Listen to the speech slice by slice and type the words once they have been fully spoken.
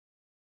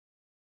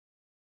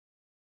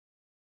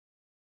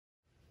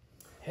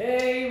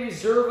Hey,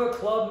 Riserva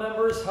Club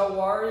members, how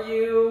are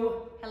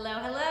you? Hello,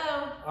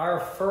 hello. Our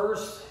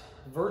first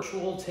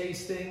virtual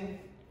tasting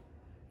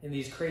in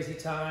these crazy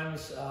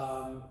times.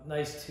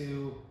 Nice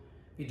to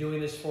be doing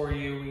this for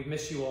you. We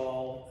miss you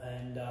all,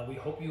 and we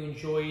hope you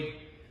enjoyed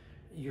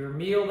your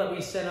meal that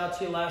we sent out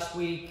to you last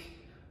week.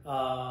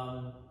 I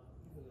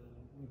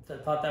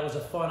thought that was a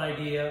fun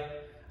idea.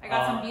 I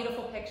got some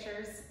beautiful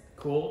pictures.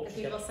 Cool. That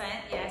people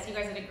sent. Yes, you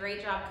guys did a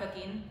great job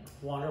cooking.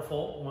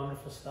 Wonderful,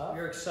 wonderful stuff.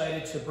 We're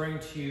excited to bring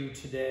to you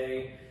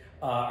today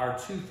our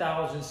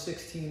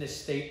 2016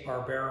 Estate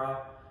Barbera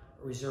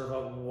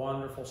Riserva.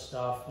 Wonderful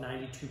stuff,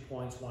 92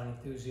 points, wine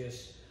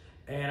enthusiast.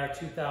 And our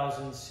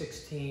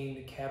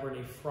 2016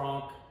 Cabernet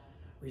Franc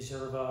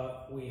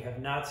Riserva. We have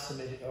not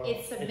submitted.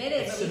 It's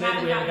submitted, but we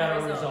haven't got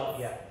a results result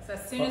yet. So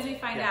as soon as we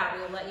find out,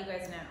 we will let you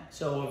guys know.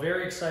 So we're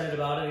very excited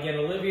about it. Again,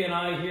 Olivia and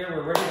I here,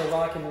 we're ready to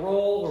rock and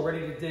roll. We're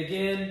ready to dig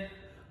in.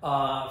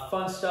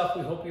 Fun stuff.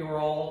 We hope you are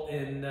all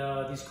in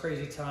these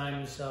crazy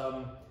times,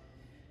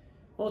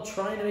 well,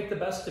 trying to make the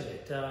best of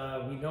it.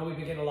 We know we've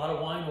been getting a lot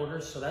of wine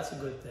orders, so that's a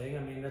good thing. I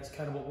mean, that's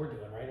kind of what we're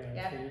doing, right? I mean,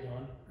 that's what you're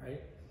doing,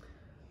 right?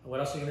 What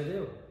else are you going to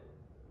do?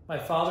 My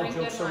father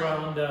jokes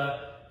around,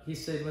 he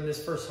said when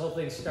this first whole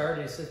thing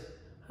started, he said,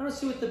 I don't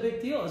see what the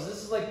big deal is.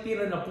 This is like being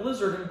in a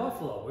blizzard in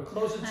Buffalo. We're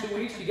closed in 2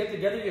 weeks, you get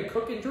together, you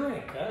cook and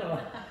drink. I don't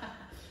know.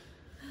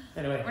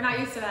 Anyway. We're not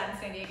used to that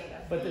in San Diego,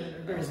 though. But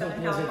there was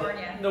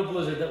no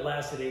blizzard that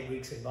lasted 8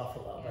 weeks in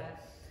Buffalo. Yeah.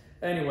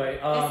 But anyway.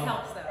 This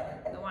helps,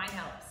 though. The wine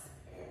helps.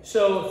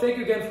 So thank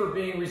you again for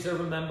being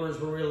Riserva members.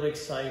 We're really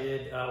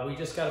excited. We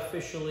just got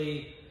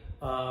officially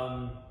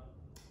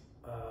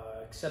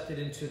accepted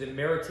into the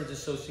Meritage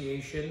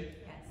Association.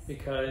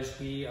 Because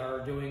we are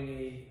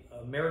doing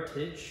a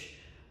Meritage.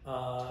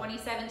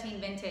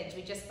 2017 vintage.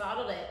 We just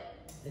bottled it.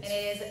 And it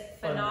is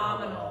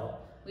phenomenal.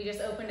 We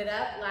just opened it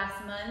up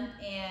last month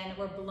and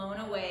we're blown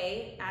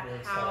away at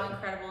how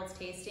incredible it's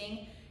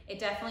tasting. It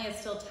definitely is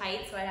still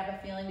tight, so I have a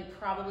feeling we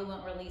probably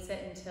won't release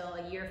it until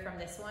a year from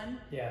this one.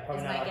 Yeah,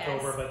 probably not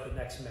October, but the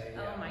next May.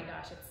 Oh my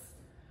gosh,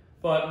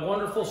 But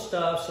wonderful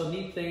stuff, so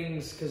neat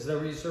things, because the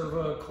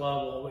Riserva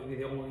Club will be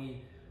the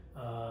only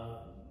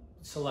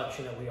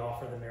selection that we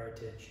offer the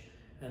Meritage,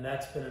 and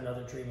that's been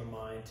another dream of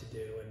mine to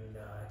do, and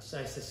it's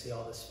nice to see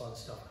all this fun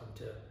stuff come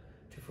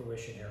to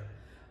fruition here.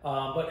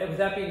 But with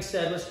that being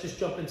said, let's just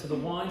jump into the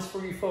wines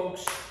for you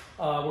folks.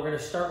 We're going to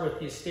start with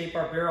the Estate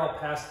Barbera. I'll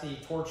pass the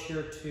torch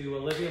here to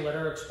Olivia. Let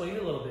her explain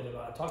a little bit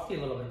about it. Talk to you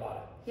a little bit about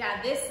it.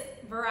 Yeah, this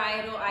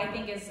varietal I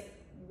think is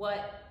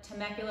what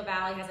Temecula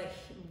Valley has a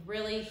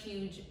really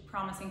huge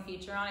promising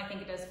future on. I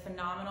think it does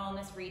phenomenal in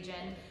this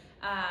region.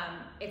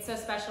 It's so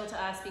special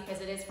to us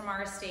because it is from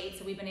our estate,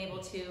 so we've been able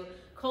to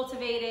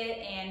cultivate it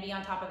and be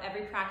on top of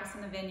every practice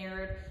in the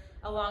vineyard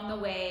along the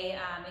way,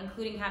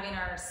 including having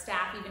our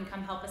staff even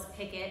come help us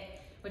pick it,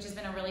 which has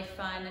been a really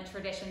fun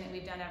tradition that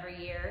we've done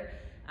every year.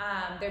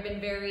 They've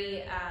been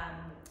very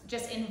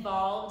just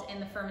involved in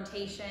the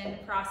fermentation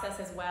process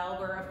as well.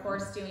 We're of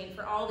course doing,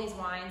 for all these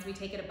wines, we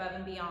take it above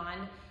and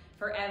beyond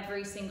for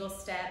every single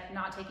step,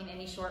 not taking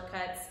any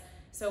shortcuts.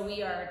 So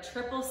we are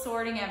triple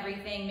sorting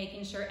everything,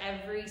 making sure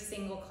every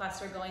single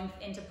cluster going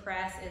into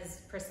press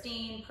is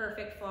pristine,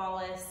 perfect,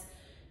 flawless,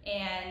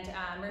 and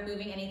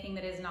removing anything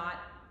that is not,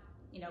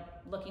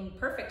 looking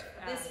perfect.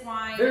 This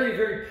wine, very,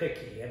 very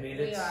picky. I mean,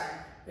 we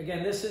are.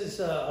 Again, this is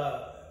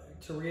to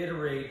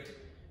reiterate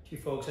to you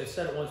folks. I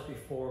said it once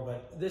before,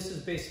 but this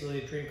is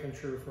basically a dream come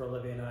true for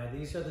Olivia and I.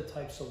 These are the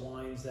types of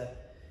wines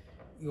that,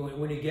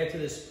 when you get to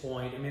this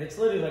point, I mean, it's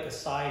literally like a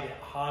side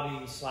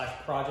hobby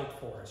 / project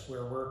for us,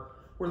 where we're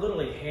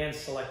literally hand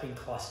selecting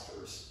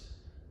clusters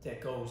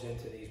that goes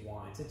into these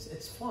wines.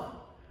 It's fun,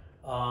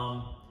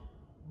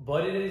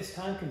 but it is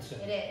time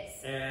consuming. It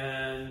is,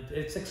 and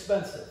it's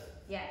expensive.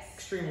 Yes,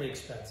 extremely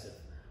expensive.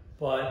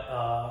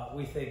 But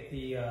we think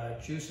the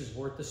juice is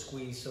worth the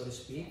squeeze, so to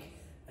speak,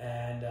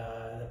 and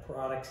the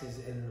product is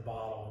in the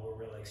bottle, and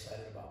we're really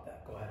excited about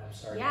that. Go ahead. I'm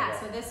sorry. Yeah.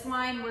 So this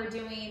wine we're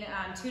doing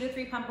 2 to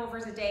 3 pump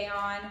overs a day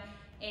on.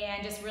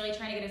 And just really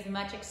trying to get as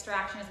much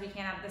extraction as we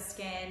can out of the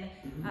skin.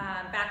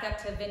 Back up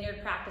to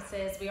vineyard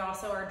practices. We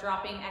also are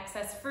dropping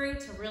excess fruit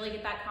to really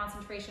get that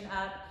concentration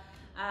up.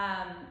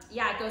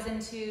 It goes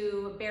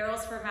into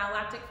barrels for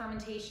malolactic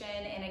fermentation,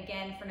 and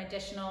again for an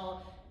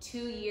additional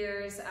 2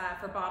 years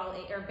for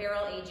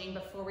barrel aging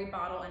before we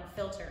bottle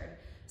unfiltered.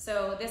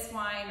 So this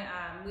wine,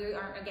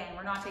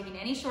 we're not taking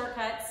any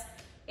shortcuts.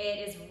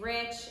 It is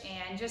rich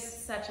and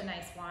just such a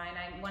nice wine.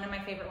 One of my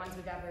favorite ones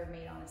we've ever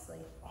made, honestly.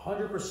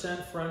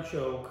 100% French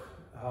oak,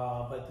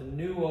 but the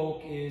new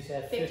oak is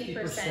at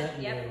 50%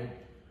 new. Yep.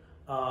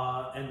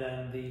 And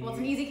then well, it's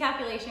an easy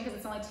calculation because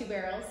it's only 2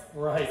 barrels.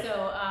 Right.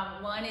 So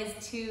one is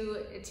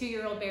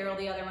two-year-old barrel,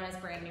 the other one is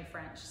brand new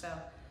French. So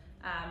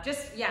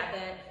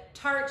the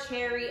tart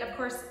cherry. Of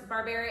course,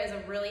 Barbera is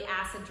a really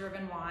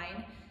acid-driven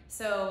wine,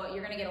 so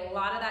you're going to get a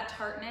lot of that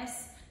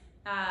tartness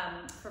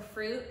for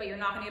fruit, but you're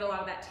not going to get a lot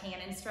of that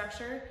tannin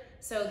structure.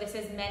 So this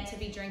is meant to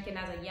be drinking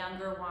as a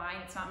younger wine.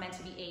 It's not meant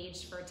to be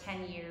aged for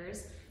 10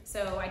 years.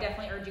 So I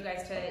definitely urge you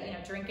guys to, you know,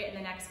 drink it in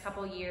the next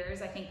couple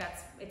years. I think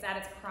it's at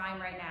its prime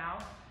right now,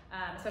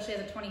 especially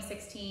as of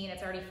 2016.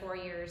 It's already 4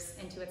 years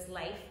into its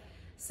life.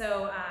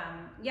 So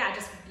yeah,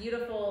 just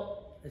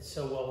beautiful. It's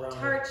so well rounded.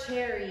 Tart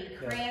cherry,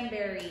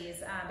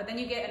 cranberries, but then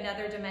you get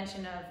another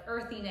dimension of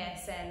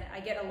earthiness, and I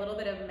get a little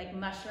bit of like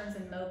mushrooms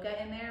and mocha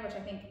in there, which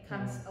I think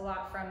comes a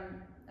lot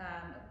from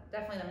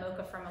definitely the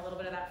mocha from a little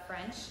bit of that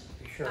French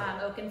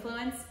oak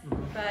influence.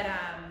 But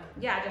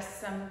yeah, just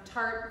some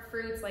tart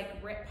fruits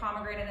like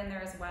pomegranate in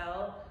there as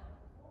well.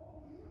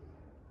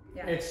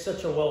 Yeah. It's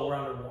such a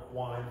well-rounded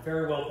wine,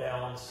 very well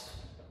balanced.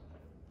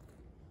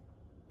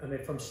 I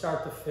mean, from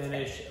start to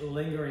finish,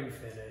 lingering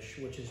finish,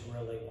 which is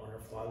really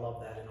wonderful. I love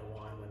that in a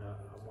wine, when a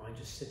wine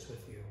just sits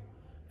with you,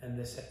 and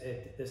this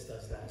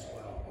does that as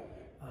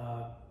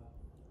well.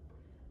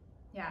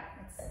 Yeah.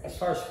 As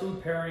far as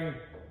food pairing,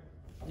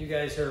 you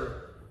guys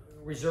are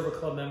Riserva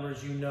Club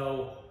members. You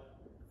know,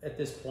 at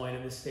this point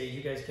in this stage,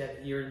 you guys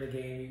you're in the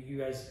game. You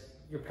guys,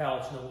 your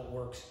palates know what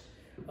works.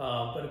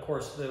 But of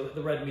course,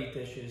 the red meat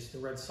dishes, the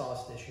red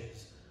sauce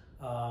dishes,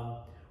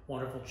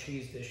 wonderful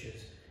cheese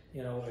dishes.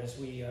 You know, as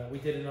we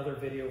did another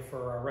video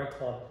for our Red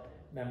Club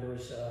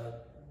members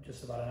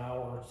just about an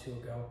hour or two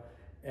ago,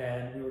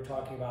 and we were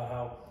talking about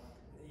how,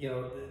 you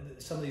know,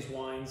 some of these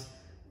wines,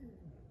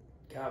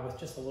 God, with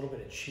just a little bit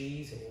of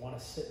cheese, and you want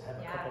to sit and have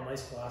a couple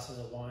nice glasses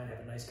of wine,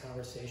 have a nice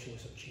conversation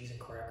with some cheese and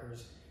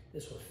crackers,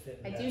 this would fit.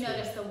 I do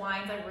notice the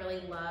wines I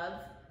really love,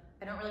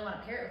 I don't really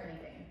want to pair it with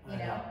anything. You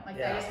know, like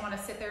I just want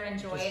to sit there and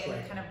enjoy it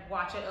and kind of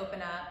watch it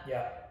open up.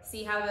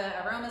 See how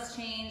the aromas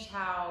change,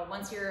 how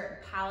once your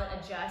palate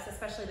adjusts,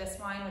 especially this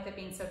wine with it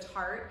being so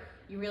tart,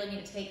 you really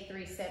need to take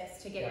 3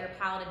 sips to get your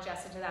palate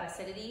adjusted to that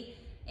acidity,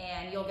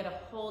 and you'll get a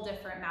whole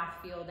different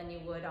mouthfeel than you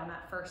would on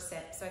that first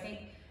sip. So I think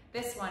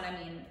this one, I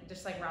mean,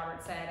 just like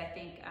Robert said, I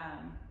think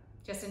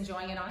just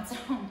enjoying it on its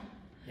own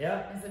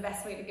is the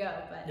best way to go.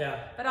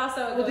 But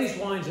also, well, these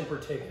wines in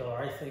particular,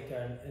 I think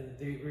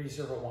the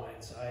Riserva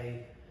wines,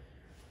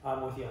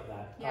 I'm with you on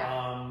that.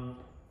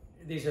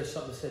 These are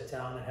something to sit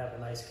down and have a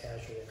nice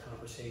casual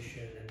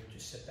conversation and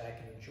just sit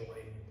back and enjoy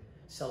and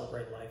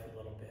celebrate life a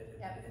little bit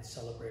and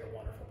celebrate a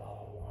wonderful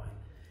bottle of wine.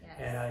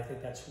 And I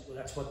think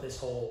that's what this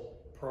whole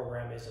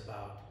program is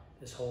about.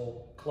 This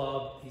whole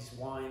club, these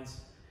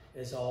wines,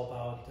 is all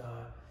about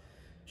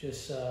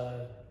just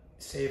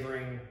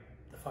savoring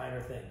the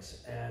finer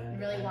things and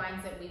really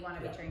wines that we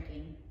want to be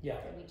drinking,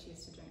 that we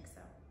choose to drink.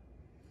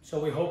 So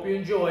we hope you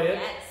enjoy it.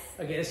 Yes.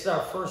 Again, this is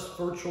our first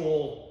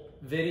virtual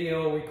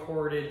video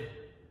recorded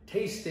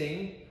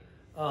tasting.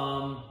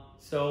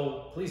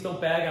 So please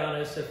don't bag on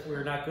us if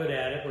we're not good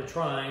at it. We're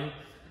trying,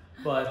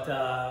 but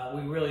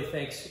we really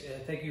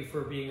thank you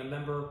for being a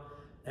member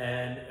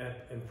and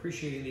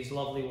appreciating these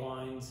lovely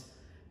wines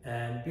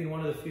and being one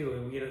of the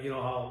few. You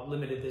know how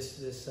limited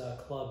this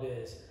club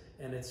is,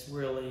 and it's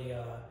really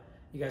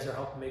you guys are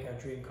helping make our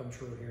dream come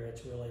true here.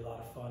 It's really a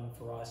lot of fun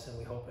for us, and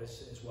we hope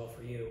as well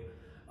for you.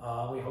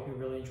 We hope you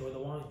really enjoy the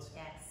wines.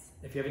 Yes.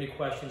 If you have any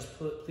questions,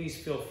 please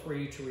feel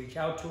free to reach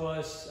out to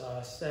us.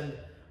 Send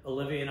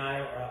Olivia and I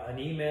an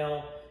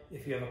email.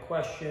 If you have a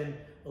question,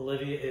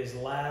 Olivia is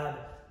lab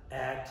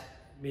at,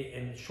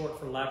 in short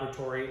for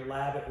laboratory,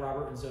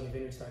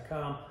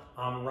 lab@robertandzonyvineyards.com.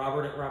 I'm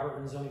Robert at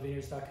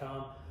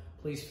robertandzonyvineyards.com.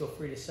 Please feel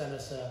free to send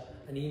us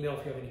an email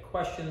if you have any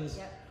questions.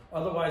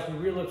 Otherwise, we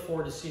really look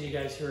forward to seeing you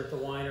guys here at the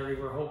winery.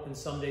 We're hoping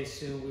someday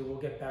soon we will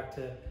get back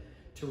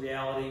to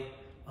reality.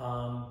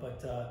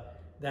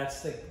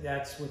 That's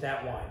with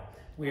that wine.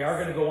 We are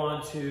going to go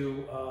on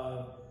to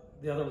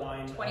the other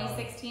wine.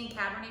 2016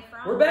 Cabernet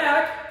Franc. We're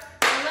back.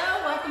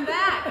 Hello, welcome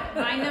back.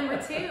 Wine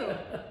number 2.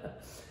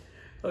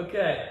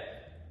 Okay.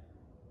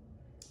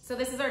 So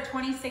this is our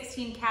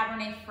 2016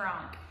 Cabernet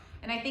Franc.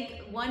 And I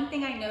think one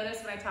thing I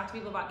noticed when I talk to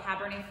people about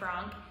Cabernet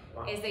Franc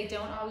is they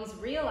don't always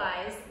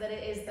realize that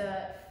it is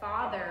the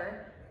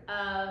father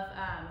of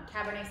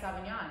Cabernet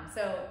Sauvignon.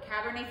 So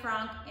Cabernet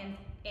Franc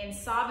and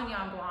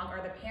Sauvignon Blanc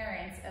are the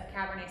parents of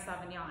Cabernet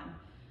Sauvignon,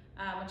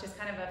 which is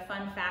kind of a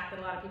fun fact that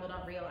a lot of people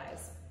don't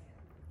realize.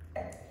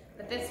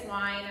 But this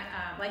wine,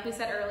 like we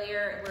said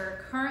earlier,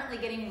 we're currently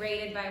getting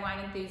rated by wine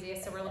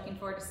enthusiasts, so we're looking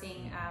forward to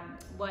seeing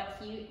what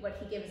he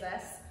gives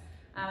us.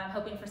 I'm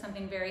hoping for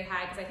something very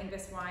high because I think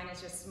this wine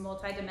is just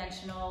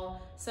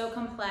multi-dimensional, so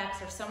complex.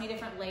 There's so many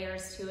different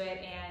layers to it,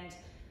 and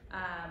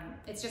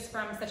it's just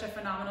from such a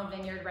phenomenal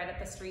vineyard right up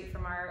the street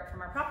from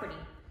our property.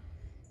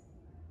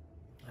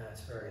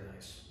 That's very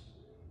nice.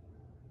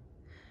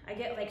 I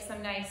get like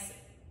some nice,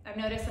 I've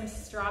noticed some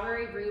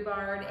strawberry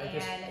rhubarb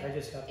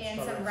and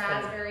some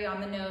raspberry on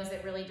the nose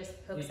that really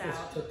just pokes out. You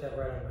just took that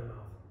right out of my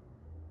mouth.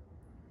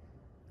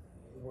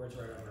 The words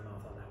right out of my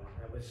mouth on that one.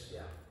 That was,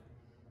 yeah.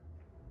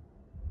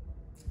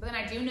 But then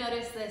I do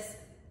notice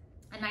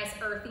a nice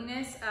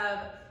earthiness of,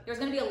 there's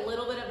gonna be a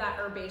little bit of that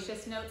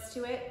herbaceous notes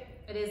to it.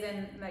 It is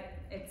in, like,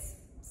 it's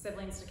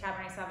siblings to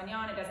Cabernet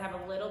Sauvignon. It does have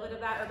a little bit of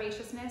that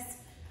herbaceousness,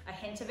 a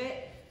hint of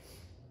it.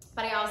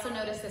 But I also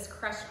noticed this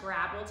crushed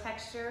gravel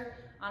texture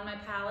on my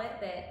palate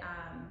that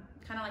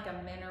kind of like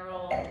a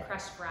mineral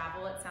crushed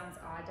gravel. It sounds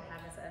odd to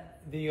have as a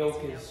the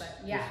oak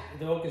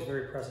the oak is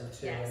very present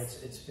too. Yes.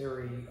 And it's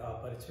very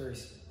but it's very,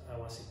 I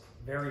want to say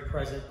very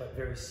present, but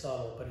very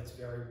subtle. But it's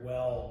very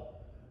well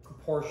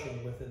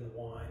proportioned within the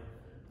wine.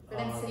 But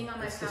then sitting on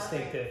my palate,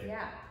 distinctive.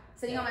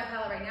 Sitting on my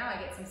palate right now, I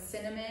get some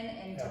cinnamon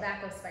and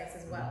tobacco spice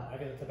as well. I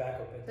get the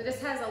tobacco bit. So it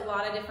just has a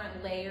lot of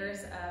different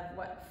layers of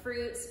what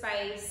fruit,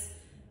 spice,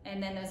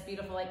 and then those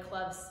beautiful like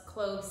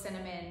clove,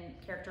 cinnamon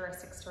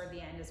characteristics toward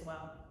the end as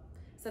well.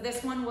 So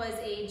this one was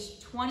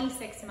aged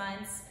 26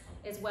 months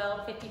as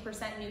well,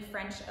 50% new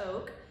French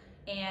oak,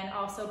 and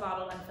also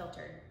bottled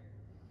unfiltered.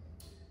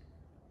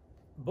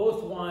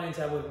 Both wines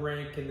I would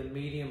rank in the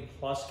medium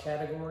plus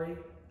category,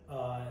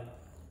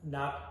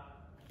 not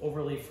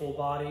overly full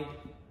bodied,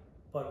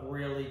 but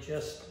really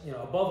just,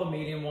 above a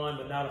medium one,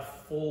 but not a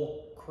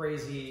full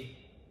crazy,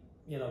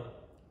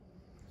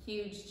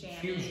 huge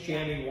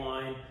jammy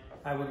wine.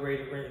 I would rate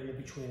it right in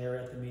between there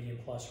at the medium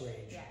plus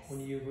range. Yes.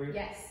 Wouldn't you agree?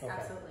 Yes, okay.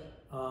 Absolutely.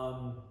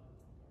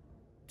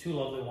 Two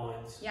lovely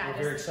wines. Yeah,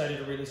 we're very excited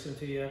to release them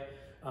to you.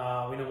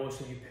 We know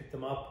most of you picked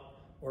them up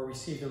or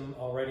received them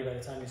already by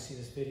the time you see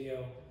this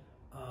video,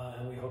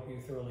 and we hope you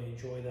thoroughly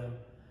enjoy them.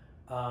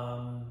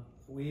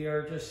 We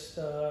are just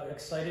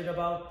excited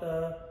about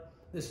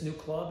this new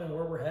club and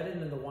where we're headed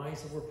and the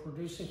wines that we're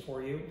producing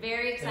for you.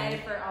 Very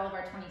excited for all of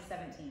our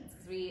 2017s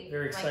because we,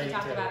 like we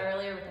talked about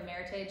earlier with the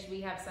Meritage,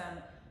 we have some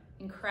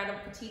incredible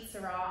Petite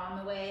Syrah on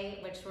the way,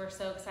 which we're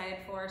so excited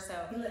for. So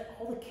you let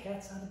all the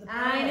cats out of the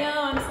bag. I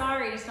know, I'm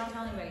sorry, just don't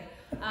tell anybody.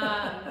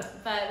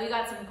 But we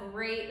got some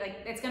great,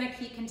 it's going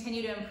to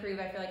continue to improve,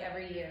 I feel like,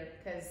 every year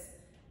because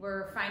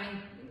we're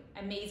finding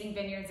amazing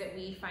vineyards that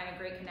we find a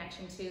great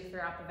connection to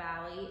throughout the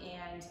valley,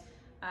 and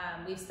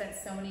we've spent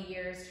so many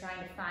years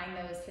trying to find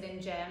those hidden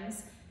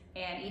gems,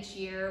 and each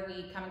year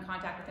we come in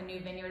contact with a new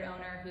vineyard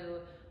owner who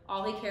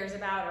all he cares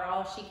about or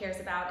all she cares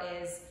about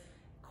is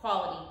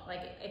quality.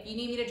 Like, if you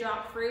need me to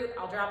drop fruit,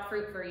 I'll drop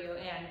fruit for you,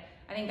 and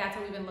I think that's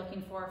what we've been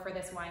looking for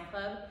this wine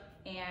club.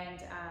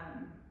 And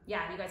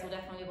yeah, you guys will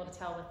definitely be able to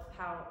tell with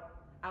how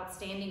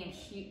outstanding and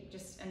huge,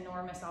 just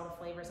enormous all the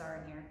flavors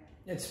are in here.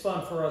 It's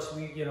fun for us.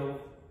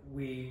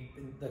 We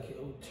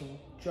to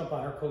jump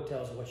on her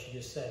coattails of what she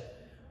just said.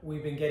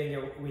 We've been getting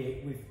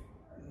we've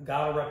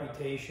got a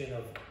reputation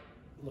of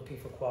looking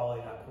for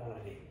quality, not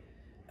quantity,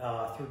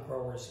 through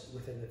growers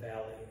within the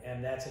valley,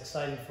 and that's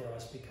exciting for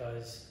us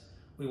because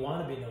we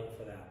want to be known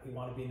for that. We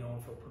want to be known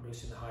for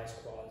producing the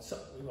highest quality,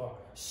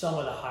 some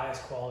of the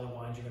highest quality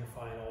wines you're going to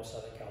find in all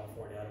Southern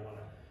California. I don't want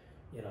to,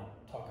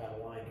 talk out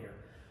of line here,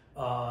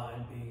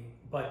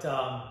 but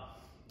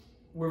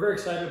we're very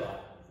excited about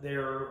it.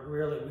 They're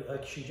really,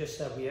 like she just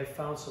said, we have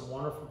found some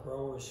wonderful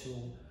growers who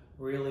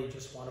really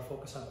just want to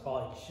focus on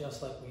quality,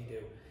 just like we do,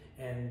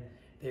 and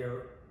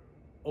they're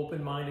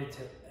open-minded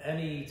to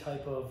any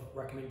type of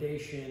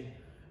recommendation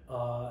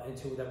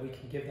into that we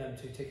can give them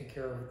to taking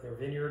care of their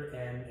vineyard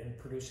and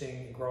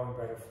producing and growing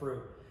better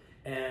fruit.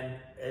 And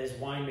as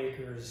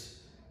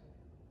winemakers,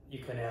 you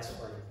couldn't ask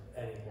for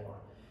any more.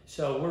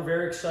 So we're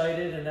very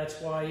excited, and that's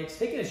why it's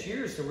taken us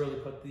years to really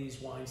put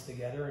these wines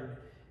together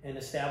and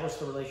establish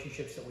the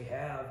relationships that we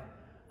have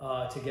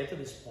to get to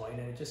this point,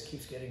 and it just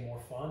keeps getting more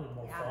fun and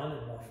more fun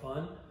and more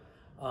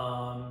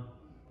fun.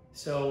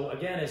 So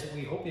again, as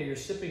we hope that you're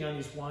sipping on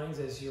these wines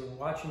as you're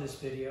watching this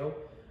video,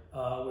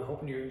 we're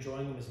hoping you're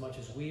enjoying them as much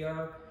as we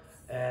are,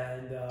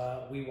 and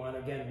we want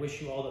to again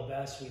wish you all the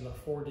best. We look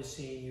forward to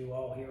seeing you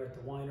all here at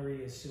the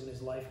winery as soon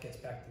as life gets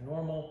back to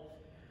normal.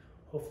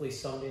 Hopefully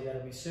someday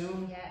that'll be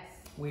soon. Yes.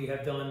 We've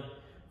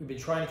been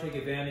trying to take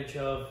advantage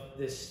of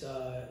this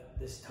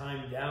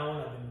time down.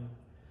 I've been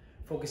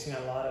focusing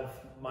on a lot of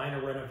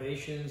minor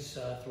renovations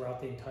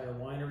throughout the entire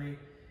winery,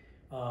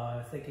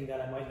 thinking that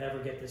I might never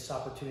get this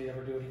opportunity to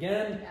ever do it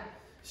again. Yeah.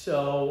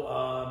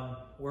 So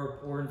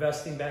we're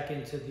investing back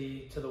into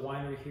the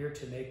winery here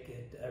to make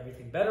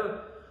everything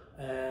better,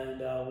 and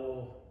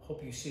we'll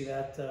hope you see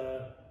that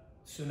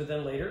sooner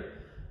than later.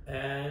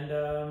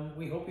 And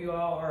we hope you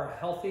all are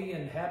healthy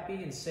and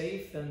happy and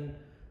safe, and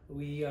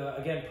we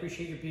again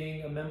appreciate you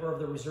being a member of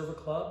the Riserva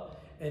Club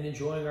and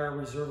enjoying our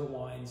Riserva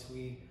wines.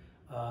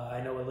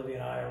 I know Olivia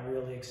and I are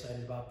really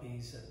excited about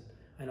these, and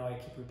I know I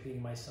keep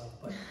repeating myself,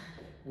 but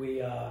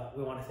we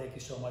want to thank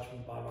you so much from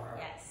the bottom of our heart.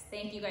 Yes,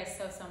 thank you guys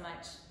so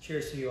much.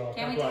 Cheers to you all.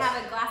 Can't wait to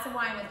have a glass of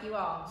wine with you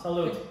all.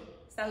 Salute.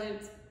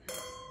 Salute.